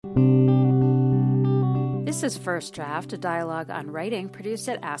This is First Draft, a dialogue on writing produced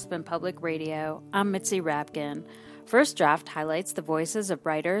at Aspen Public Radio. I'm Mitzi Rapkin. First Draft highlights the voices of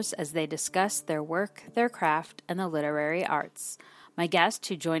writers as they discuss their work, their craft, and the literary arts. My guest,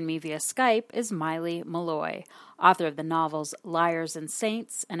 who joined me via Skype, is Maile Meloy, author of the novels Liars and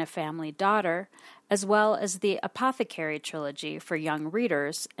Saints and A Family Daughter, as well as the Apothecary trilogy for young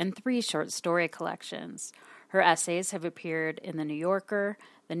readers and 3 short story collections. Her essays have appeared in The New Yorker,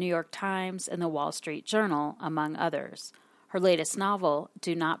 The New York Times, and The Wall Street Journal, among others. Her latest novel,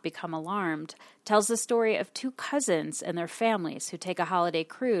 Do Not Become Alarmed, tells the story of 2 cousins and their families who take a holiday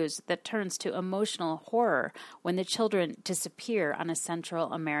cruise that turns to emotional horror when the children disappear on a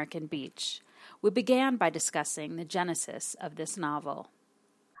Central American beach. We began by discussing the genesis of this novel.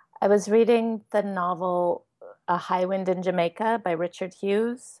 I was reading the novel A High Wind in Jamaica by Richard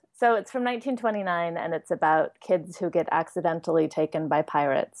Hughes. So it's from 1929, and it's about kids who get accidentally taken by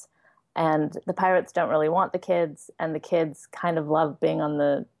pirates. And the pirates don't really want the kids, and the kids kind of love being on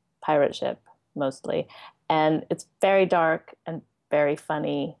the pirate ship, mostly. And it's very dark and very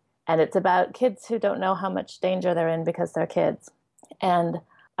funny. And it's about kids who don't know how much danger they're in because they're kids. And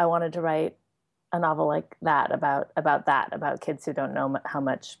I wanted to write a novel like that, about kids who don't know how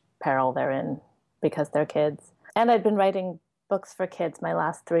much peril they're in because they're kids. And I'd been writing books for kids. My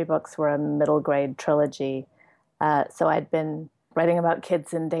last 3 books were a middle grade trilogy. So I'd been writing about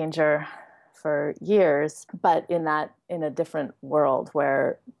kids in danger for years, but in a different world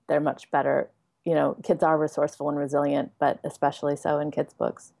where they're much better. You know, kids are resourceful and resilient, but especially so in kids'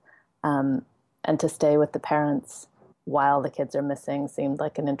 books. And to stay with the parents while the kids are missing seemed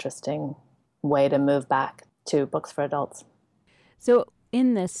like an interesting way to move back to books for adults. So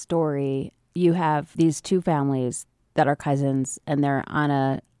in this story, you have these 2 families that are cousins, and they're on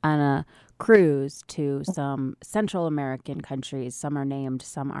a cruise to some Central American countries. Some are named,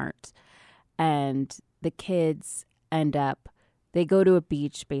 some aren't. And the kids they go to a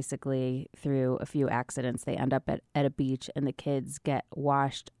beach basically through a few accidents. They end up at a beach, and the kids get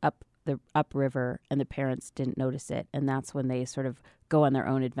washed upriver, and the parents didn't notice it. And that's when they sort of go on their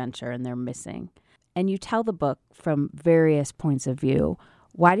own adventure, and they're missing. And you tell the book from various points of view.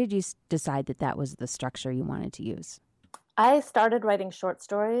 Why did you decide that was the structure you wanted to use? I started writing short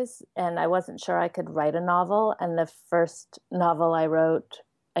stories, and I wasn't sure I could write a novel. And the first novel I wrote,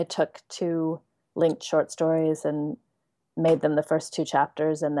 I took 2 linked short stories and made them the first 2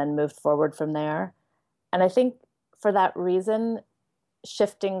 chapters and then moved forward from there. And I think for that reason,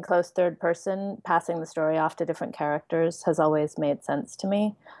 shifting close third person, passing the story off to different characters has always made sense to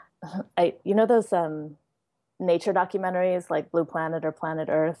me. Those nature documentaries like Blue Planet or Planet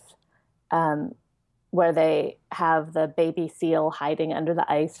Earth, where they have the baby seal hiding under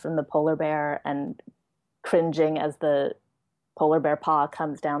the ice from the polar bear and cringing as the polar bear paw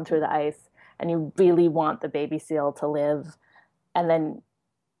comes down through the ice, and you really want the baby seal to live. And then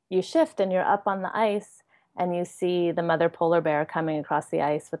you shift and you're up on the ice, and you see the mother polar bear coming across the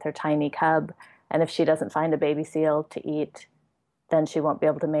ice with her tiny cub. And if she doesn't find a baby seal to eat, then she won't be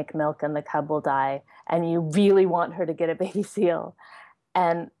able to make milk and the cub will die. And you really want her to get a baby seal.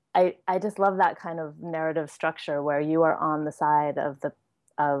 And I just love that kind of narrative structure where you are on the side of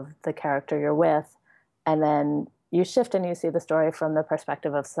the character you're with, and then you shift and you see the story from the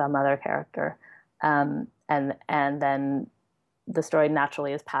perspective of some other character, and then the story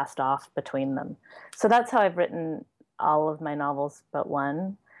naturally is passed off between them. So that's how I've written all of my novels but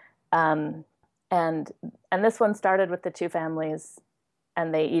one, and this one started with the 2 families,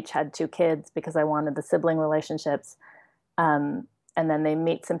 and they each had 2 kids because I wanted the sibling relationships. And then they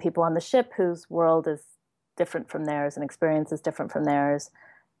meet some people on the ship whose world is different from theirs and experience is different from theirs.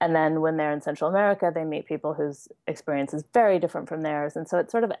 And then when they're in Central America, they meet people whose experience is very different from theirs. And so it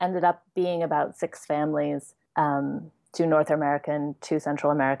sort of ended up being about 6 families, 2 North American, 2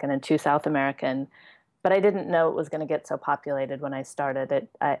 Central American, and 2 South American. But I didn't know it was going to get so populated when I started it.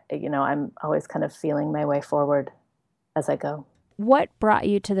 I'm always kind of feeling my way forward as I go. What brought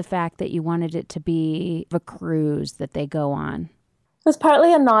you to the fact that you wanted it to be a cruise that they go on? It was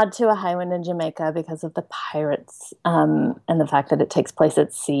partly a nod to A High Wind in Jamaica because of the pirates, and the fact that it takes place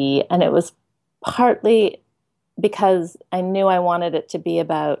at sea. And it was partly because I knew I wanted it to be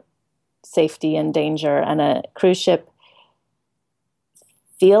about safety and danger. And a cruise ship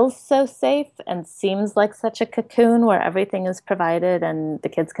feels so safe and seems like such a cocoon where everything is provided and the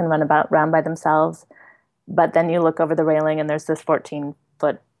kids can run around by themselves. But then you look over the railing and there's this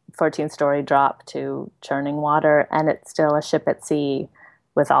 14-story drop to churning water, and it's still a ship at sea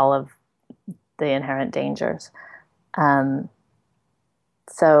with all of the inherent dangers. So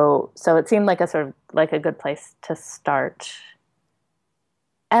it seemed like a good place to start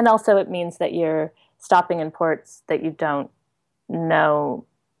and also it means that you're stopping in ports that you don't know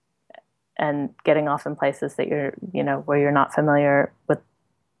and getting off in places that where you're not familiar with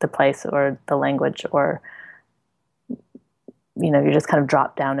the place or the language, or, you just kind of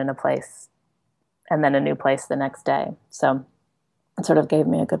drop down in a place and then a new place the next day. So it sort of gave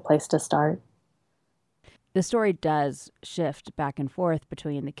me a good place to start. The story does shift back and forth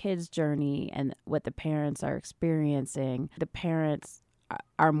between the kids' journey and what the parents are experiencing. The parents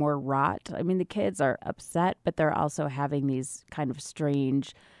are more wrought. I mean, the kids are upset, but they're also having these kind of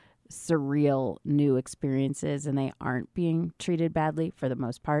strange, surreal new experiences, and they aren't being treated badly for the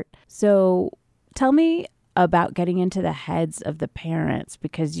most part. So tell me about getting into the heads of the parents,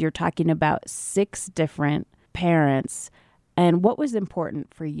 because you're talking about 6 different parents, and what was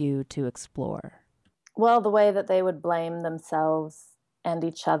important for you to explore? Well, the way that they would blame themselves and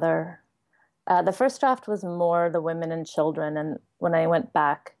each other. The first draft was more the women and children, and when I went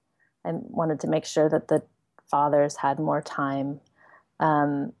back, I wanted to make sure that the fathers had more time.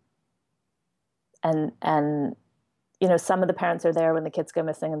 Um, and some of the parents are there when the kids go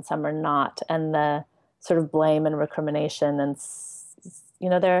missing, and some are not, and the sort of blame and recrimination, and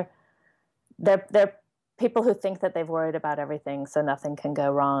they're people who think that they've worried about everything, so nothing can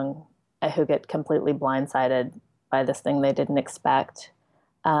go wrong, who get completely blindsided by this thing they didn't expect.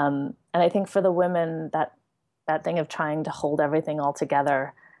 And I think for the women, that thing of trying to hold everything all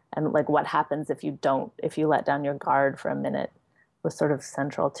together, and like what happens if you let down your guard for a minute, was sort of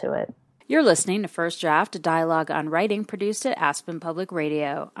central to it. You're listening to First Draft, a dialogue on writing produced at Aspen Public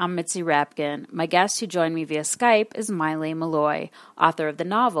Radio. I'm Mitzi Rapkin. My guest who joined me via Skype is Maile Meloy, author of the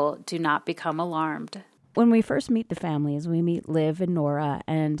novel Do Not Become Alarmed. When we first meet the families, we meet Liv and Nora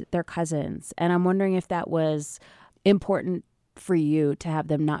and their cousins. And I'm wondering if that was important for you to have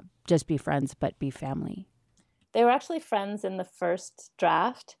them not just be friends, but be family. They were actually friends in the first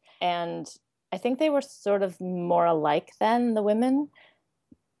draft, and I think they were sort of more alike than the women.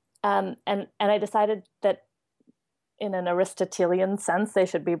 And I decided that in an Aristotelian sense, they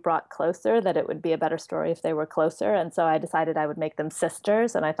should be brought closer, that it would be a better story if they were closer. And so I decided I would make them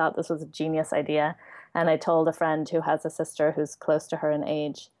sisters, and I thought this was a genius idea. And I told a friend who has a sister who's close to her in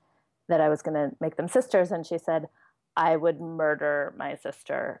age that I was going to make them sisters, and she said, I would murder my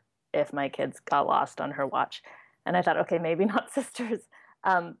sister if my kids got lost on her watch. And I thought, okay, maybe not sisters.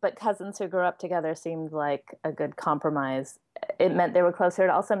 But cousins who grew up together seemed like a good compromise. It meant they were closer.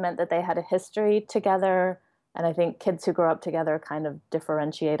 It also meant that they had a history together. And I think kids who grow up together kind of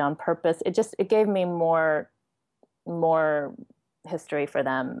differentiate on purpose. It gave me more history for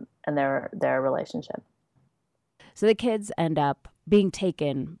them and their relationship. So the kids end up being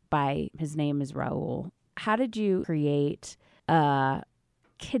taken by, his name is Raul. How did you create a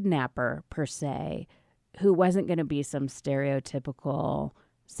kidnapper, per se, who wasn't going to be some stereotypical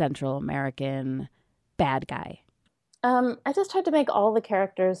Central American bad guy? I just tried to make all the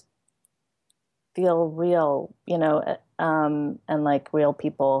characters feel real, and like real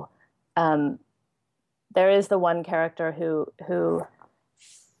people. There is the one character who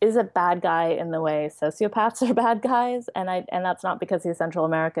is a bad guy in the way sociopaths are bad guys, and that's not because he's Central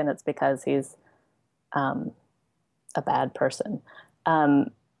American. It's because he's a bad person.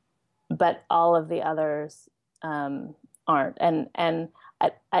 But all of the others aren't. And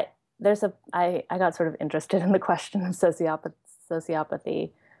I got sort of interested in the question of sociopathy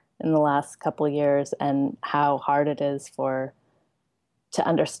in the last couple of years, and how hard it is to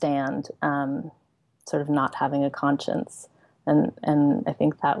understand sort of not having a conscience. And I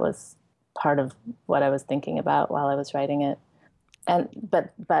think that was part of what I was thinking about while I was writing it.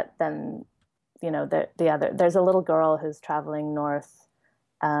 But then, there's a little girl who's traveling north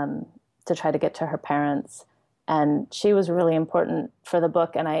to try to get to her parents. And she was really important for the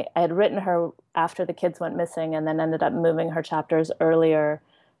book. And I had written her after the kids went missing, and then ended up moving her chapters earlier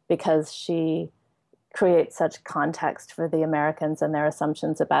because she creates such context for the Americans and their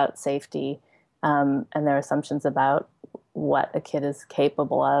assumptions about safety, and their assumptions about what a kid is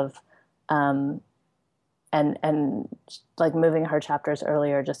capable of. And like moving her chapters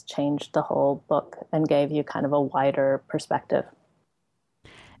earlier just changed the whole book and gave you kind of a wider perspective.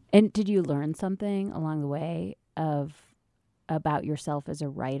 And did you learn something along the way about yourself as a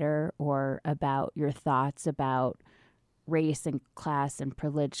writer, or about your thoughts about race and class and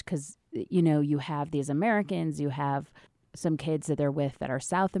privilege? Because, you have these Americans, you have some kids that they're with that are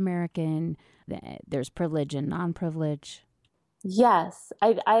South American, there's privilege and non-privilege. Yes,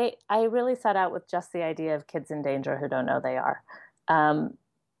 I really set out with just the idea of kids in danger who don't know they are. And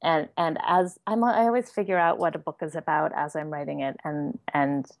as I always figure out what a book is about as I'm writing it,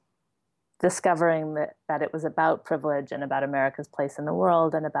 and discovering that it was about privilege and about America's place in the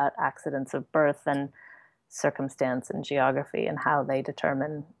world and about accidents of birth and circumstance and geography and how they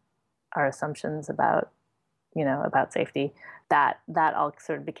determine our assumptions about, about safety. That all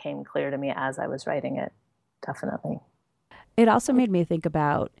sort of became clear to me as I was writing it, definitely. It also made me think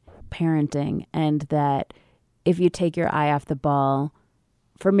about parenting, and that if you take your eye off the ball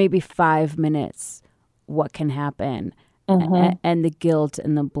for maybe 5 minutes, what can happen, and the guilt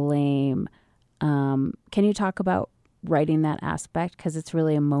and the blame. Can you talk about writing that aspect? Because it's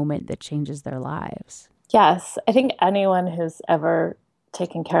really a moment that changes their lives. Yes. I think anyone who's ever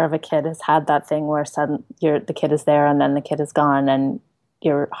taken care of a kid has had that thing where the kid is there and then the kid is gone and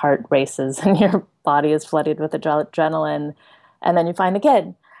your heart races and your body is flooded with adrenaline, and then you find the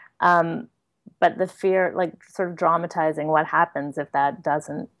kid. But the fear, like sort of dramatizing what happens if that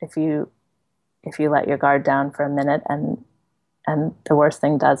doesn't, if you let your guard down for a minute and the worst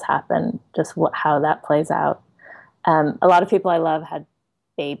thing does happen, just how that plays out. A lot of people I love had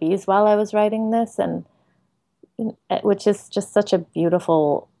babies while I was writing this, and which is just such a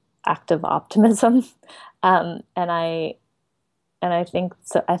beautiful act of optimism. And I think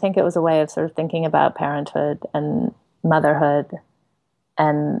so. I think it was a way of sort of thinking about parenthood and motherhood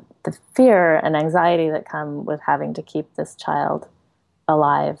and the fear and anxiety that come with having to keep this child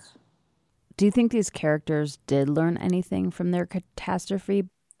alive. Do you think these characters did learn anything from their catastrophe?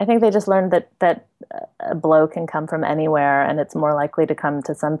 I think they just learned that a blow can come from anywhere, and it's more likely to come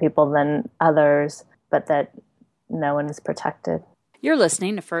to some people than others, but that no one is protected. You're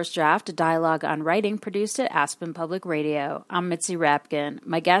listening to First Draft, a dialogue on writing produced at Aspen Public Radio. I'm Mitzi Rapkin.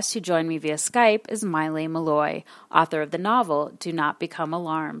 My guest who joined me via Skype is Maile Meloy, author of the novel Do Not Become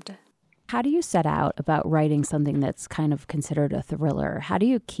Alarmed. How do you set out about writing something that's kind of considered a thriller? How do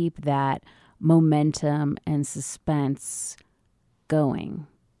you keep that momentum and suspense going?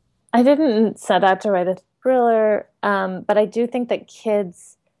 I didn't set out to write a thriller, but I do think that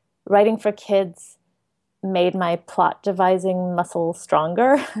writing for kids made my plot devising muscle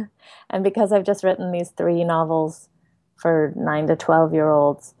stronger. And because I've just written these 3 novels for 9 to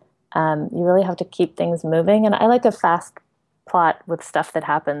 12-year-olds, you really have to keep things moving. And I like a fast plot with stuff that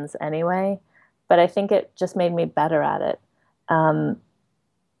happens anyway, but I think it just made me better at it.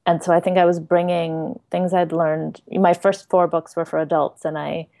 And so I think I was bringing things I'd learned. My first 4 books were for adults, and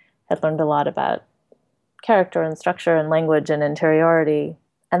I had learned a lot about character and structure and language and interiority.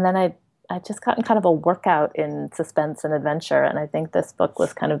 And then I just gotten kind of a workout in suspense and adventure. And I think this book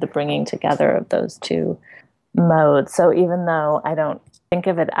was kind of the bringing together of those 2 modes. So even though I don't think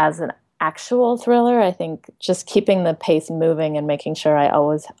of it as an actual thriller, I think just keeping the pace moving and making sure I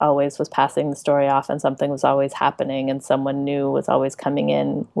always was passing the story off and something was always happening and someone new was always coming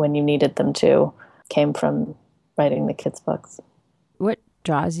in when you needed them to came from writing the kids' books. What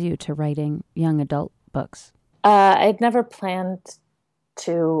draws you to writing young adult books? I'd never planned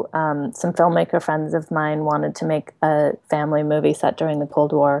to. Some filmmaker friends of mine wanted to make a family movie set during the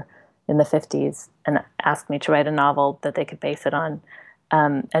Cold War in the 50s and asked me to write a novel that they could base it on.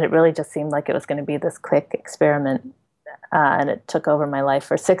 And it really just seemed like it was going to be this quick experiment. And it took over my life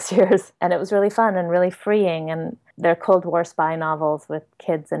for 6 years. And it was really fun and really freeing. And they're Cold War spy novels with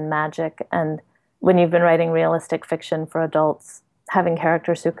kids and magic. And when you've been writing realistic fiction for adults, having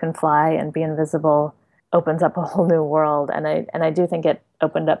characters who can fly and be invisible opens up a whole new world. And I do think it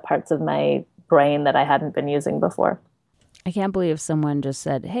opened up parts of my brain that I hadn't been using before. I can't believe someone just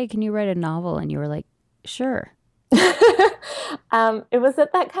said, "Hey, can you write a novel?" And you were like, "Sure." It was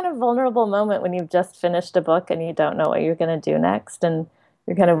at that kind of vulnerable moment when you've just finished a book and you don't know what you're going to do next, and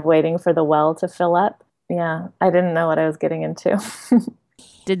you're kind of waiting for the well to fill up. Yeah, I didn't know what I was getting into.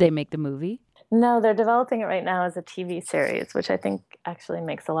 Did they make the movie? No, they're developing it right now as a TV series, which I think actually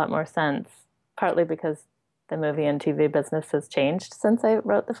makes a lot more sense, partly because the movie and TV business has changed since I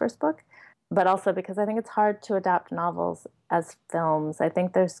wrote the first book, but also because I think it's hard to adapt novels as films. I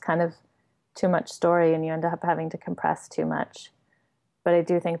think there's kind of too much story and you end up having to compress too much. But I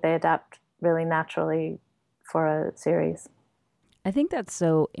do think they adapt really naturally for a series. I think that's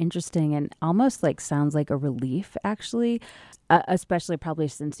so interesting and almost like sounds like a relief, actually, especially probably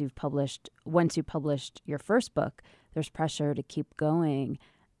since once you published your first book, there's pressure to keep going.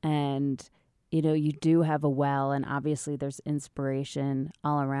 And, you do have a well, and obviously there's inspiration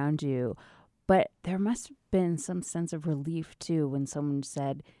all around you. But there must have been some sense of relief, too, when someone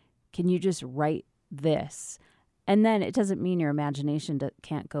said, "Can you just write this?" And then it doesn't mean your imagination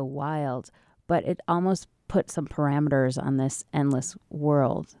can't go wild, but it almost put some parameters on this endless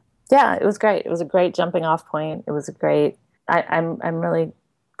world. Yeah, it was great. It was a great jumping off point. It was a great. I'm really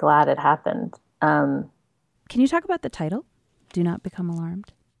glad it happened. Can you talk about the title? Do Not Become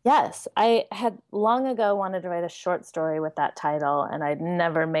Alarmed. Yes, I had long ago wanted to write a short story with that title, and I'd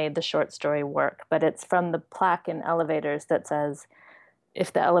never made the short story work. But it's from the plaque in elevators that says,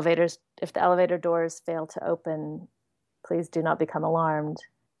 if the elevator doors fail to open, please do not become alarmed.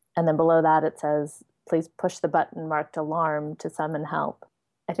 And then below that it says, please push the button marked alarm to summon help.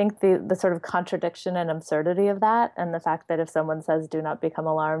 I think the sort of contradiction and absurdity of that, and the fact that if someone says do not become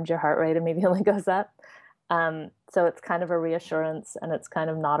alarmed, your heart rate immediately goes up. So it's kind of a reassurance and it's kind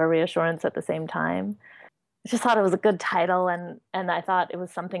of not a reassurance at the same time. I just thought it was a good title, and I thought it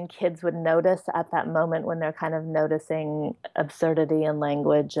was something kids would notice at that moment when they're kind of noticing absurdity in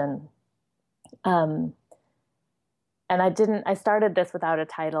language. Um, and I started this without a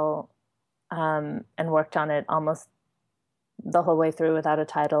title, and worked on it almost the whole way through without a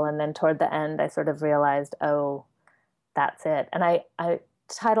title. And then toward the end, I sort of realized, oh, that's it. And I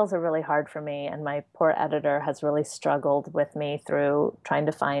titles are really hard for me, and my poor editor has really struggled with me through trying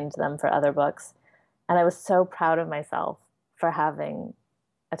to find them for other books. And I was so proud of myself for having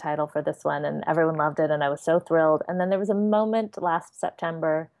a title for this one, and everyone loved it, and I was so thrilled. And then there was a moment last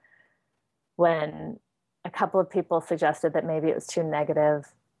September when a couple of people suggested that maybe it was too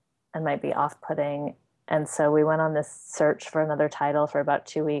negative and might be off-putting. And so we went on this search for another title for about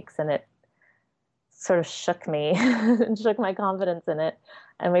 2 weeks, and it sort of shook me and shook my confidence in it.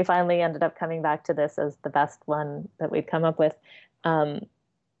 And we finally ended up coming back to this as the best one that we'd come up with. Um,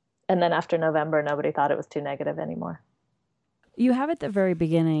 and then after November, nobody thought it was too negative anymore. You have at the very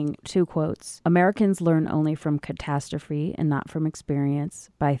beginning 2 quotes. Americans learn only from catastrophe and not from experience,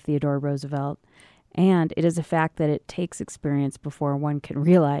 by Theodore Roosevelt. And it is a fact that it takes experience before one can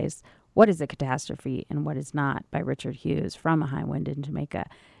realize what is a catastrophe and what is not, by Richard Hughes from A High Wind in Jamaica.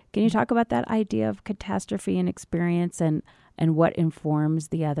 Can you talk about that idea of catastrophe and experience and what informs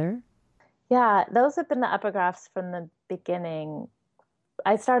the other? Yeah, those have been the epigraphs from the beginning.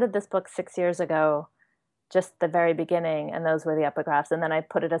 I started this book 6 years ago, just the very beginning, and those were the epigraphs. And then I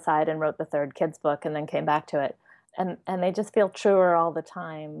put it aside and wrote the third kids book and then came back to it. And they just feel truer all the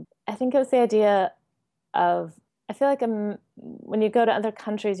time. I think it was the idea of, I feel like when you go to other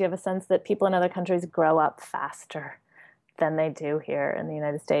countries, you have a sense that people in other countries grow up faster than they do here in the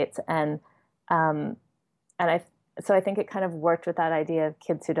United States. Um, so I think it kind of worked with that idea of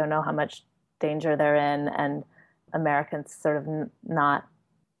kids who don't know how much danger they're in, and Americans sort of not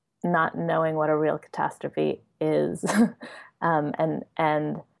knowing what a real catastrophe is. And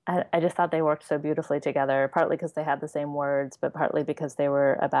I just thought they worked so beautifully together, partly because they had the same words, but partly because they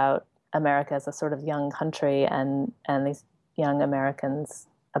were about America as a sort of young country, and these young Americans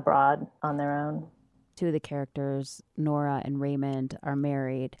abroad on their own. 2 of the characters, Nora and Raymond, are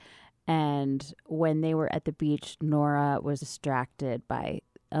married. And when they were at the beach, Nora was distracted by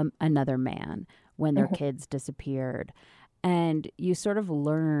another man when their kids disappeared. And you sort of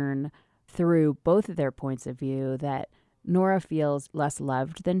learn through both of their points of view that Nora feels less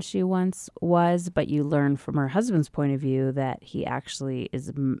loved than she once was, but you learn from her husband's point of view that he actually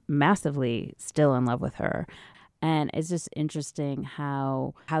is massively still in love with her. And it's just interesting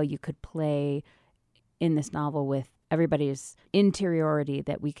how you could play in this novel with everybody's interiority,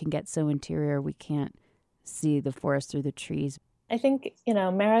 that we can get so interior we can't see the forest through the trees. I think,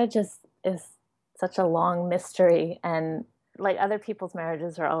 marriage is such a long mystery, and like other people's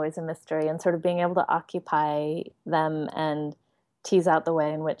marriages are always a mystery, and sort of being able to occupy them and tease out the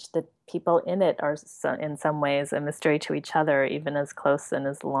way in which the people in it are in some ways a mystery to each other, even as close and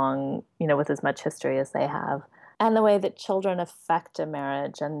as long, with as much history as they have. And the way that children affect a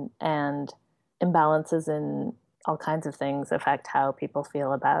marriage, and imbalances in all kinds of things affect how people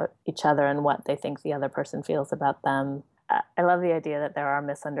feel about each other and what they think the other person feels about them. I love the idea that there are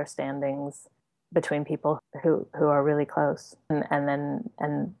misunderstandings between people who are really close, and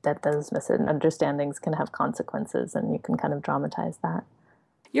that those misunderstandings can have consequences, and you can kind of dramatize that.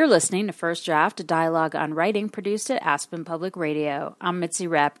 You're listening to First Draft, a dialogue on writing produced at Aspen Public Radio. I'm Mitzi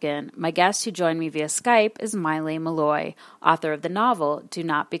Rapkin. My guest who joined me via Skype is Maile Meloy, author of the novel Do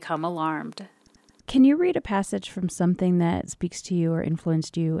Not Become Alarmed. Can you read a passage from something that speaks to you or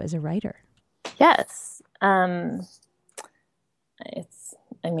influenced you as a writer? Yes.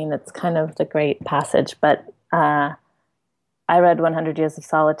 It's kind of the great passage, but I read 100 Years of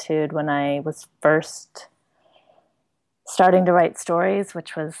Solitude when I was first starting to write stories,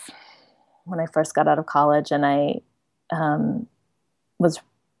 which was when I first got out of college, and I was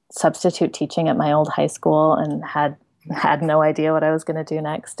substitute teaching at my old high school and had no idea what I was going to do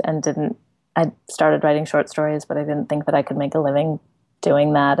next, and I started writing short stories, but I didn't think that I could make a living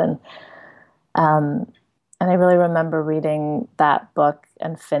doing that. And I really remember reading that book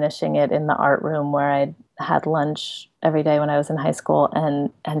and finishing it in the art room where I'd had lunch every day when I was in high school,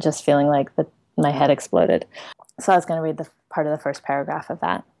 and just feeling like my head exploded. So I was going to read the part of the first paragraph of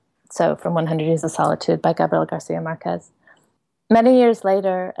that. So from 100 Years of Solitude by Gabriel Garcia Marquez. Many years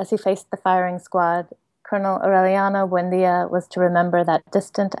later, as he faced the firing squad, Colonel Aureliano Buendia was to remember that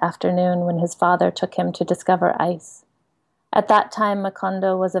distant afternoon when his father took him to discover ice. At that time,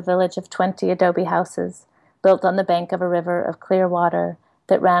 Macondo was a village of 20 adobe houses, built on the bank of a river of clear water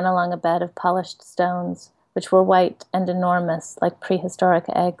that ran along a bed of polished stones, which were white and enormous like prehistoric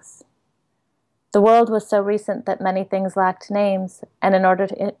eggs. The world was so recent that many things lacked names, and in order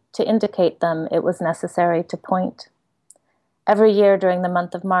to indicate them, it was necessary to point. Every year during the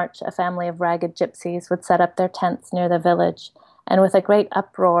month of March, a family of ragged gypsies would set up their tents near the village, and with a great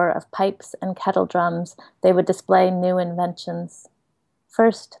uproar of pipes and kettle drums, they would display new inventions.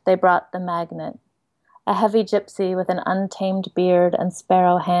 First, they brought the magnet, a heavy gypsy with an untamed beard and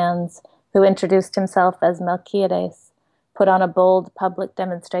sparrow hands, who introduced himself as Melquiades, put on a bold public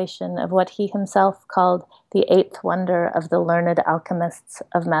demonstration of what he himself called the eighth wonder of the learned alchemists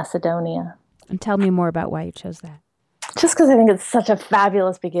of Macedonia. And tell me more about why you chose that. Just because I think it's such a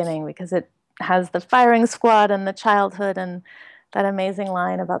fabulous beginning, because it has the firing squad and the childhood and that amazing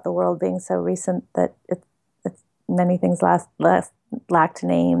line about the world being so recent that it's many things lacked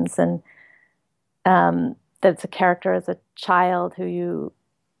names, and that it's a character as a child who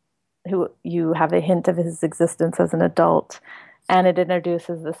you have a hint of his existence as an adult. And it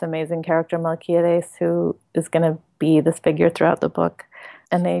introduces this amazing character, Melquiades, who is going to be this figure throughout the book.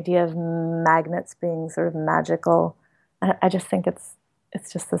 And the idea of magnets being sort of magical, I just think it's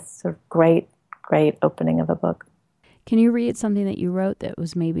just this sort of great opening of a book. Can you read something that you wrote that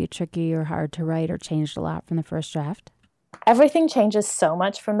was maybe tricky or hard to write or changed a lot from the first draft? Everything changes so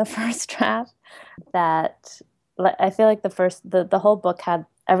much from the first draft that I feel like the whole book had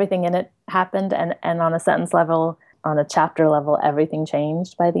everything in it happened, and on a sentence level, on a chapter level, everything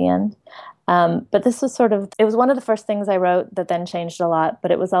changed by the end. But this was it was one of the first things I wrote that then changed a lot, but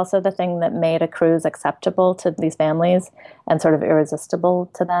it was also the thing that made a cruise acceptable to these families and sort of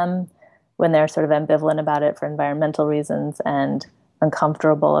irresistible to them when they're sort of ambivalent about it for environmental reasons and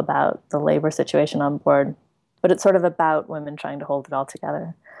uncomfortable about the labor situation on board. But it's sort of about women trying to hold it all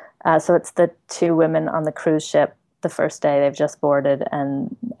together. So it's the two women on the cruise ship the first day. They've just boarded,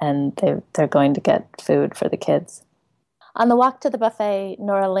 and they're going to get food for the kids. On the walk to the buffet,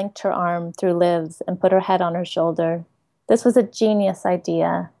 Nora linked her arm through Liv's and put her head on her shoulder. "This was a genius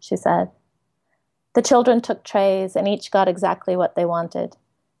idea," she said. The children took trays, and each got exactly what they wanted.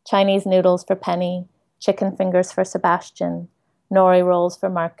 Chinese noodles for Penny, chicken fingers for Sebastian, nori rolls for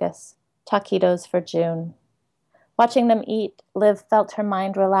Marcus, taquitos for June. Watching them eat, Liv felt her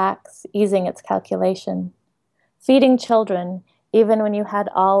mind relax, easing its calculation. Feeding children, even when you had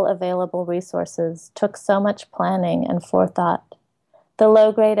all available resources, took so much planning and forethought. The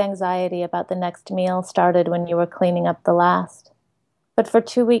low-grade anxiety about the next meal started when you were cleaning up the last. But for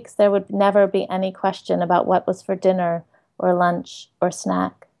 2 weeks, there would never be any question about what was for dinner or lunch or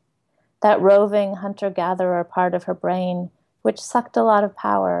snack. That roving hunter-gatherer part of her brain, which sucked a lot of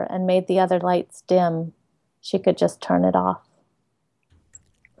power and made the other lights dim, she could just turn it off.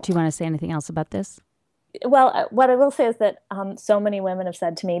 Do you want to say anything else about this? Well, what I will say is that so many women have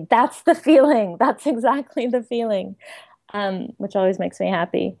said to me, "That's the feeling. That's exactly the feeling," which always makes me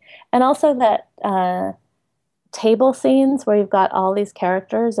happy. And also that table scenes where you've got all these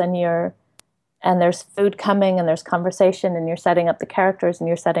characters and there's food coming and there's conversation and you're setting up the characters and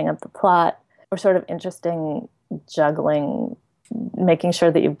you're setting up the plot, or sort of interesting juggling, making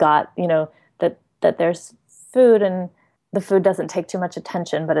sure that you've got, that there's food and the food doesn't take too much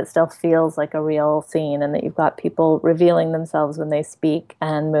attention, but it still feels like a real scene, and that you've got people revealing themselves when they speak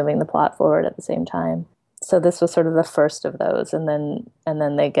and moving the plot forward at the same time. So this was sort of the first of those, and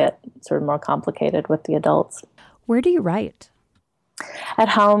then they get sort of more complicated with the adults. Where do you write? At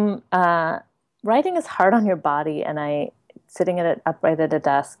home. Writing is hard on your body, and sitting upright at a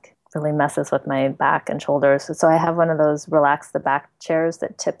desk really messes with my back and shoulders. So I have one of those relax the back chairs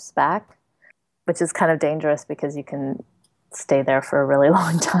that tips back, which is kind of dangerous because you can stay there for a really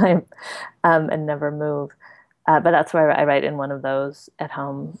long time and never move. But that's where I write, in one of those at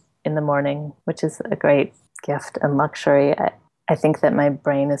home in the morning, which is a great gift and luxury. I think that my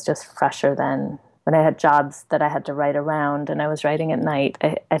brain is just fresher than when I had jobs that I had to write around and I was writing at night.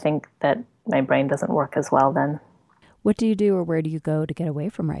 I think that my brain doesn't work as well then. What do you do, or where do you go to get away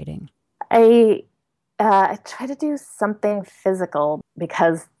from writing? I try to do something physical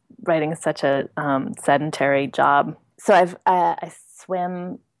because writing is such a sedentary job. So I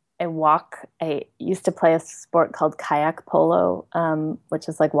swim, I walk. I used to play a sport called kayak polo, which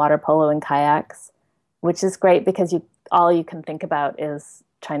is like water polo and kayaks. which is great because all you can think about is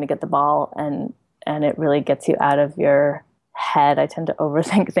trying to get the ball, and it really gets you out of your head. I tend to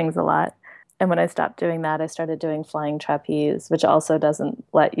overthink things a lot. And when I stopped doing that, I started doing flying trapeze, which also doesn't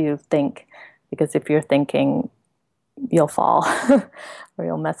let you think, because if you're thinking, you'll fall or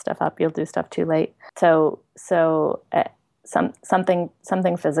you'll mess stuff up. You'll do stuff too late. So something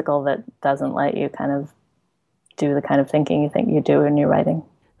physical that doesn't let you kind of do the kind of thinking you think you do when you're writing.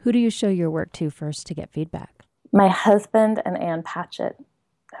 Who do you show your work to first to get feedback? My husband and Anne Patchett,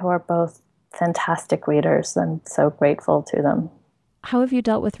 who are both fantastic readers. I'm so grateful to them. How have you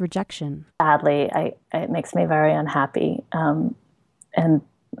dealt with rejection? Badly. It makes me very unhappy, and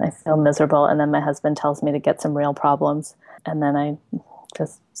I feel miserable. And then my husband tells me to get some real problems, and then I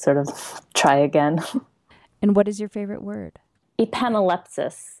just sort of try again. And what is your favorite word?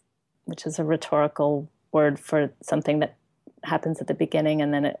 Epanelepsis, which is a rhetorical word for something that happens at the beginning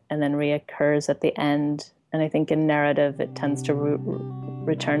and then reoccurs at the end. And I think in narrative, it tends to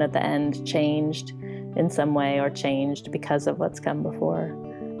return at the end, changed in some way or changed because of what's come before.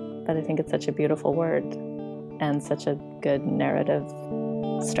 But I think it's such a beautiful word and such a good narrative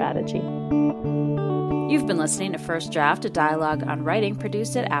strategy. You've been listening to First Draft, a dialogue on writing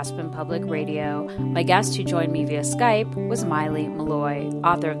produced at Aspen Public Radio. My guest who joined me via Skype was Maile Meloy,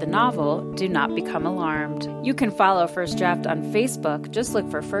 author of the novel Do Not Become Alarmed. You can follow First Draft on Facebook. Just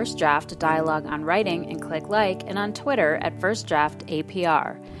look for First Draft, a dialogue on writing, and click like, and on Twitter at First Draft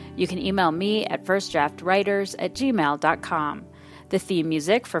APR. You can email me at firstdraftwriters@gmail.com. The theme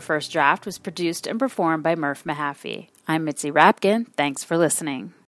music for First Draft was produced and performed by Murph Mahaffey. I'm Mitzi Rapkin. Thanks for listening.